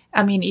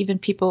 I mean, even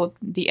people,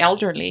 the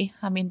elderly,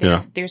 I mean,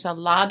 there's a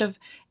lot of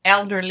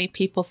elderly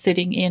people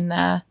sitting in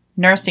a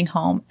nursing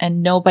home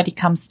and nobody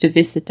comes to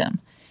visit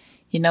them.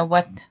 You know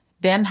what?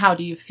 Then how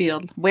do you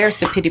feel? Where's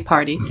the pity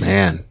party?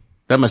 Man,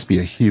 that must be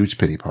a huge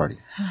pity party.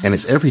 And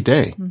it's every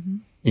day.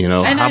 You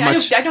know, and how I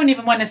much... I don't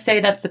even want to say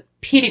that's a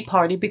pity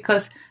party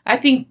because I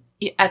think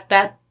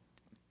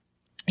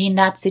in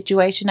that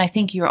situation, I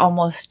think you're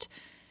almost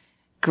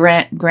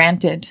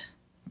granted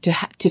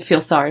to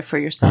feel sorry for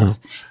yourself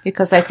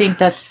because I think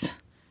that's...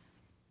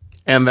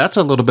 And that's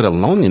a little bit of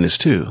loneliness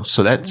too.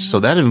 So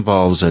that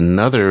involves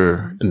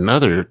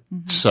another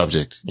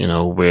subject, you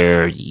know,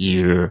 where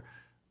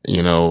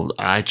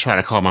I try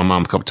to call my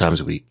mom a couple times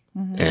a week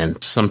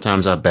and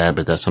sometimes I'm bad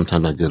with that.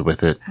 Sometimes I'm good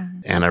with it.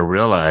 And I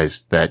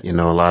realized that, you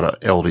know, a lot of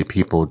elderly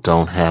people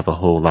don't have a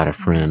whole lot of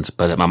friends,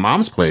 but at my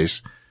mom's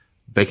place,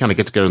 they kind of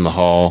get together in the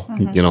hall,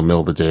 you know,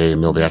 middle of the day,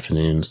 middle of the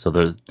afternoon.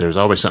 So there's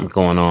always something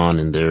going on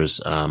and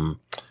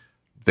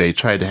they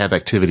try to have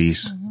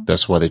activities.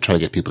 That's why they try to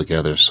get people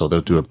together. So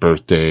they'll do a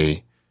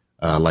birthday,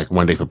 like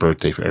one day for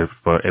birthday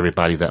for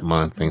everybody that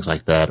month, things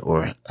like that,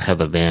 or have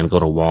the van go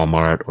to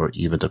Walmart or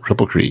even to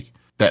Cripple Creek.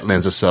 That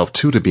lends itself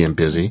to being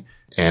busy,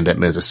 and that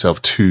lends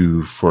itself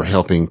to for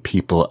helping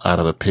people out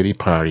of a pity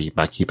party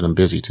by keeping them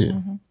busy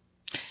too.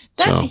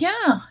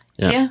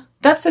 Yeah.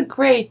 That's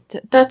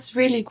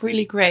really,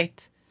 really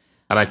great.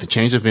 I like to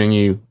change the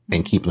venue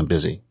and keep them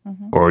busy,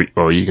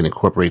 or you can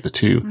incorporate the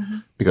two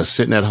because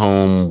sitting at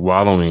home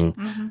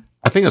wallowing,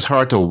 I think it's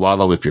hard to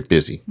wallow if you're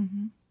busy.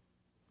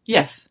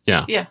 Yes.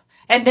 Yeah. Yeah.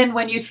 And then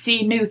when you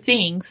see new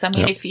things, I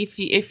mean,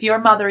 if your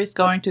mother is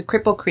going to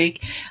Cripple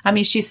Creek, I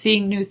mean, she's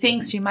seeing new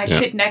things. She might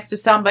sit next to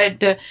somebody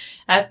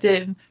at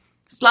the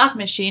slot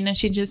machine and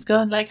she just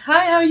go like,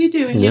 hi, how are you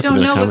doing? You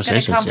don't know what's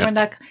going to come from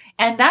that.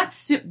 And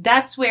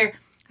that's where,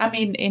 I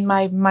mean, in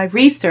my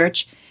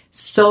research,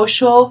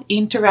 social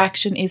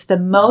interaction is the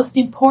most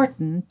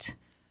important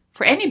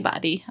for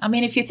anybody. I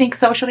mean, if you think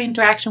social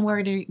interaction,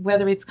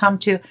 whether it's come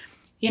to,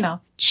 you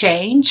know,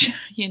 change,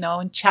 you know,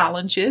 and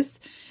challenges,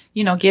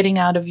 you know, getting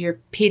out of your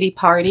pity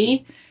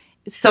party,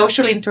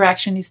 social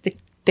interaction is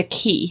the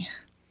key.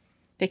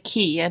 The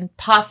key, and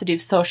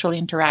positive social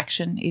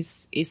interaction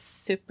is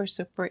super,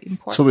 super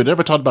important. So we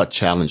never talked about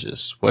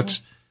challenges.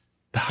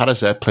 How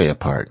does that play a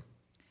part?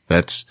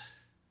 That's,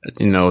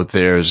 you know,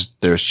 there's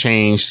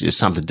change is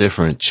something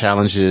different.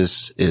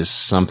 Challenges is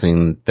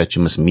something that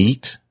you must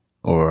meet,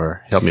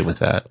 or help me with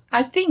that.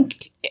 I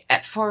think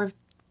for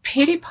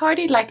pity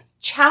party, like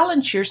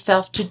challenge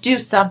yourself to do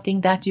something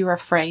that you're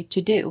afraid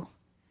to do.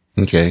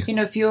 Okay. You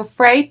know, if you're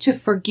afraid to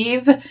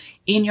forgive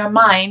in your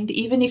mind,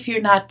 even if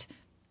you're not,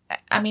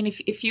 I mean,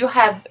 if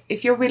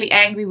you're really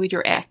angry with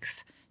your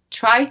ex,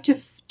 try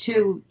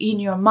to in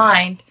your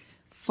mind,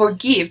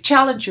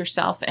 challenge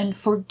yourself and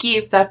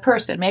forgive that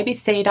person. Maybe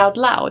say it out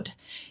loud.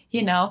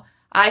 You know,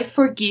 I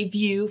forgive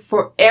you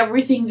for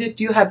everything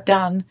that you have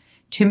done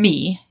to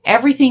me,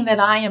 everything that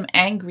I am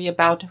angry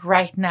about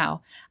right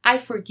now, I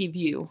forgive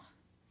you.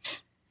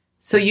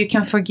 So you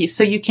can forgive,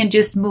 so you can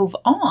just move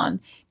on,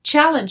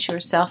 challenge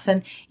yourself,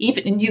 and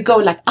you go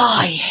like, oh,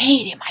 I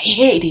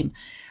hate him.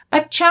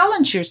 But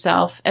challenge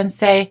yourself and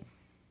say,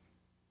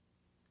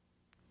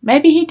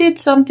 maybe he did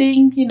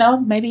something,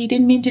 maybe he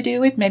didn't mean to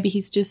do it. Maybe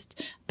he's just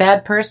a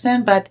bad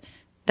person, but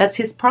that's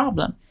his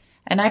problem.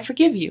 And I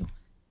forgive you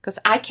because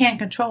I can't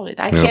control it.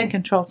 I can't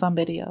control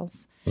somebody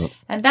else. Yep.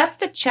 And that's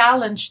the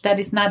challenge that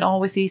is not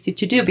always easy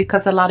to do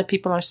because a lot of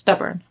people are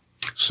stubborn.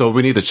 So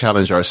we need to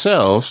challenge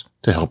ourselves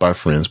to help our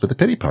friends with the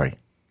pity party.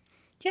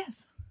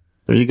 Yes.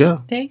 There you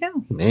go. There you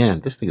go. Man,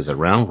 this thing is a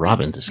round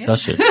robin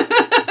discussion.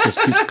 It just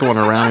keeps going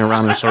around and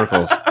around in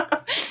circles.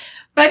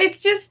 But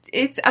it's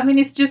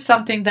just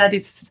something that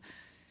is,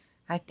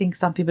 I think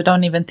some people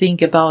don't even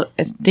think about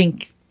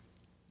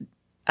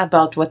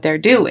what they're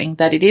doing,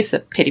 that it is a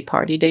pity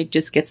party. They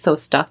just get so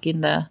stuck in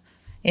the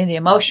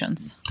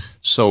emotions.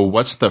 So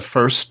what's the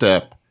first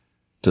step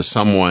to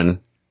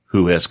someone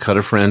who has cut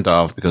a friend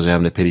off because they're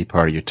having a pity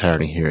party? You're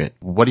tired of hearing it.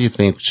 What do you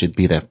think should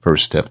be that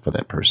first step for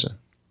that person?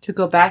 To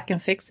go back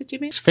and fix it, you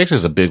mean? Fix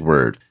is a big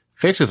word.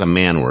 Fix is a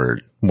man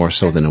word more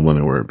so than a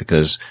woman word,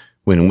 because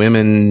when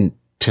women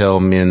tell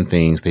men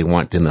things, they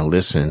want them to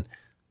listen,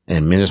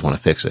 and men just want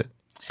to fix it.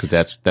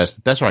 Because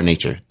that's our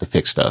nature, to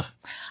fix stuff.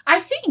 I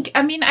think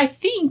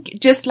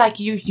just like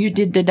you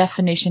did the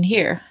definition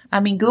here.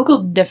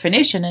 Google the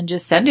definition and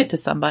just send it to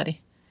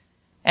somebody.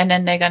 And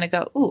then they're going to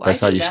go, ooh, that's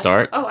how you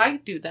start? Oh, I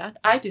do that.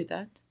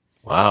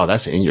 Wow,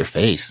 that's in your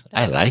face.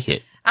 I like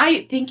it.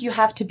 I think you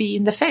have to be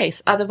in the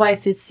face.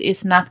 Otherwise,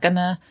 it's not going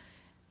to,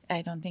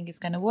 I don't think it's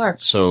going to work.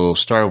 So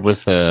start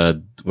with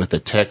a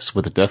text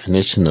with a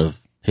definition of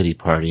pity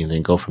party and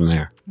then go from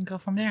there.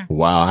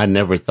 Wow, I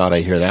never thought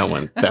I'd hear that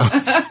one.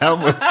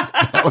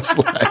 That was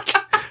like...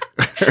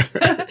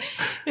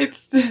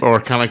 Or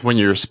kind of like when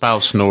your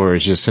spouse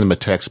snores, you send them a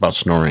text about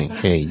snoring.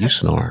 Hey, you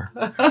snore.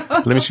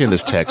 Let me send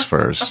this text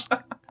first.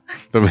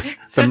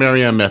 The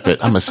Marianne method.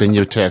 I'm going to send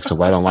you a text of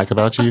what I don't like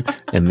about you,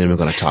 and then we're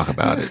going to talk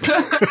about it.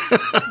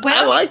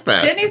 Well, I like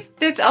that. Then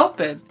it's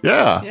open.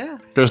 Yeah.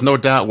 There's no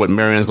doubt what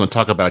Marianne's going to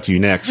talk about you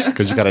next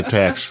because you got a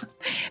text.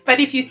 But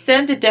if you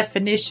send a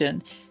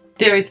definition,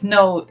 there's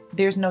no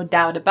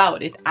doubt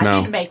about it.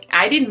 I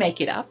didn't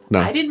make it up. No.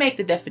 I didn't make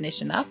the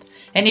definition up.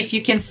 And if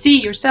you can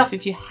see yourself,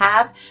 if you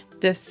have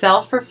the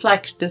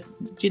self-reflection,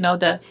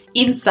 the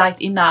insight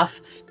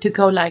enough to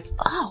go like,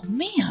 oh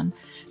man,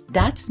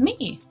 that's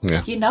me.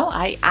 Yeah.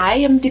 I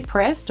am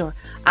depressed, or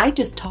I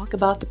just talk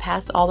about the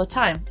past all the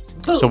time.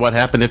 Boom. So what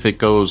happened if it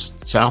goes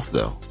south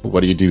though? What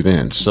do you do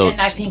then? So, and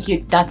I think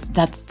you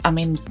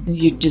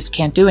just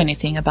can't do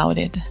anything about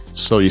it.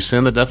 So you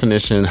send the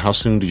definition. How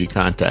soon do you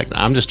contact?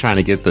 I'm just trying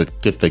to get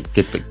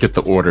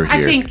the order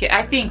here.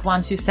 I think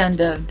once you send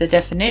the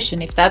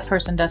definition, if that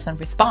person doesn't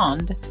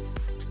respond,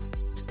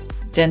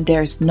 then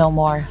there's no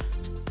more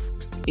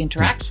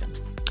interaction.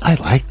 I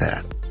like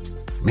that.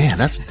 Man,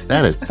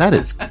 that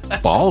is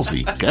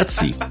ballsy,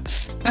 gutsy.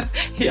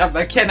 Yeah,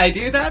 but can I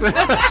do that?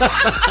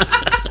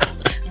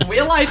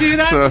 Will I do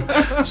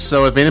that?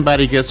 So if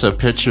anybody gets a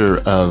picture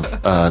of,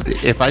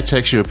 if I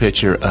text you a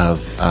picture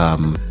of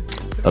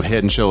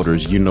Head and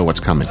Shoulders, you know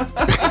what's coming.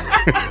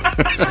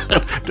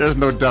 There's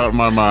no doubt in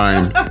my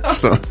mind.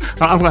 So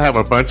I'm gonna have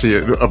a bunch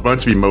of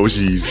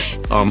emojis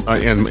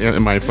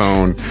in my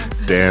phone.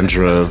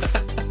 Dandruff,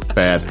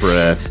 bad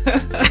breath.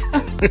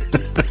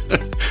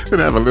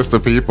 Gonna have a list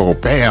of people.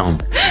 Bam.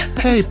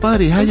 Hey,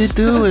 buddy, how you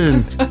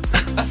doing?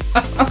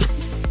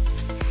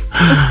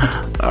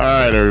 All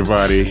right,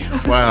 everybody.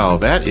 Wow,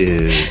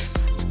 that's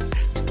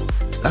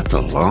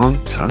a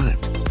long time.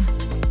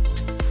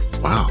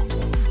 Wow.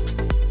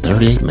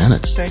 38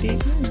 minutes.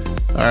 38 minutes.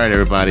 All right,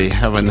 everybody.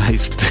 Have a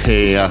nice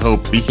day. I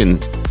hope we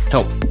can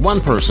help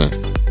one person.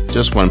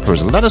 Just one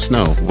person. Let us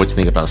know what you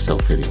think about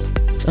self-pity.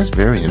 That's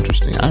very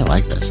interesting. I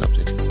like that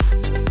subject.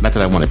 Not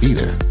that I want to be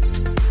there,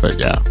 but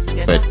yeah.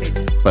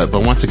 But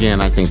once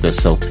again, I think that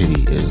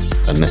self-pity is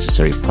a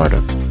necessary part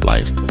of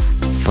life,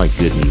 like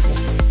good and evil.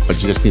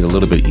 But you just need a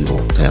little bit of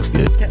evil to have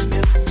good. Yep.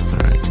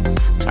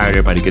 All right,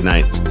 everybody. Good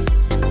night.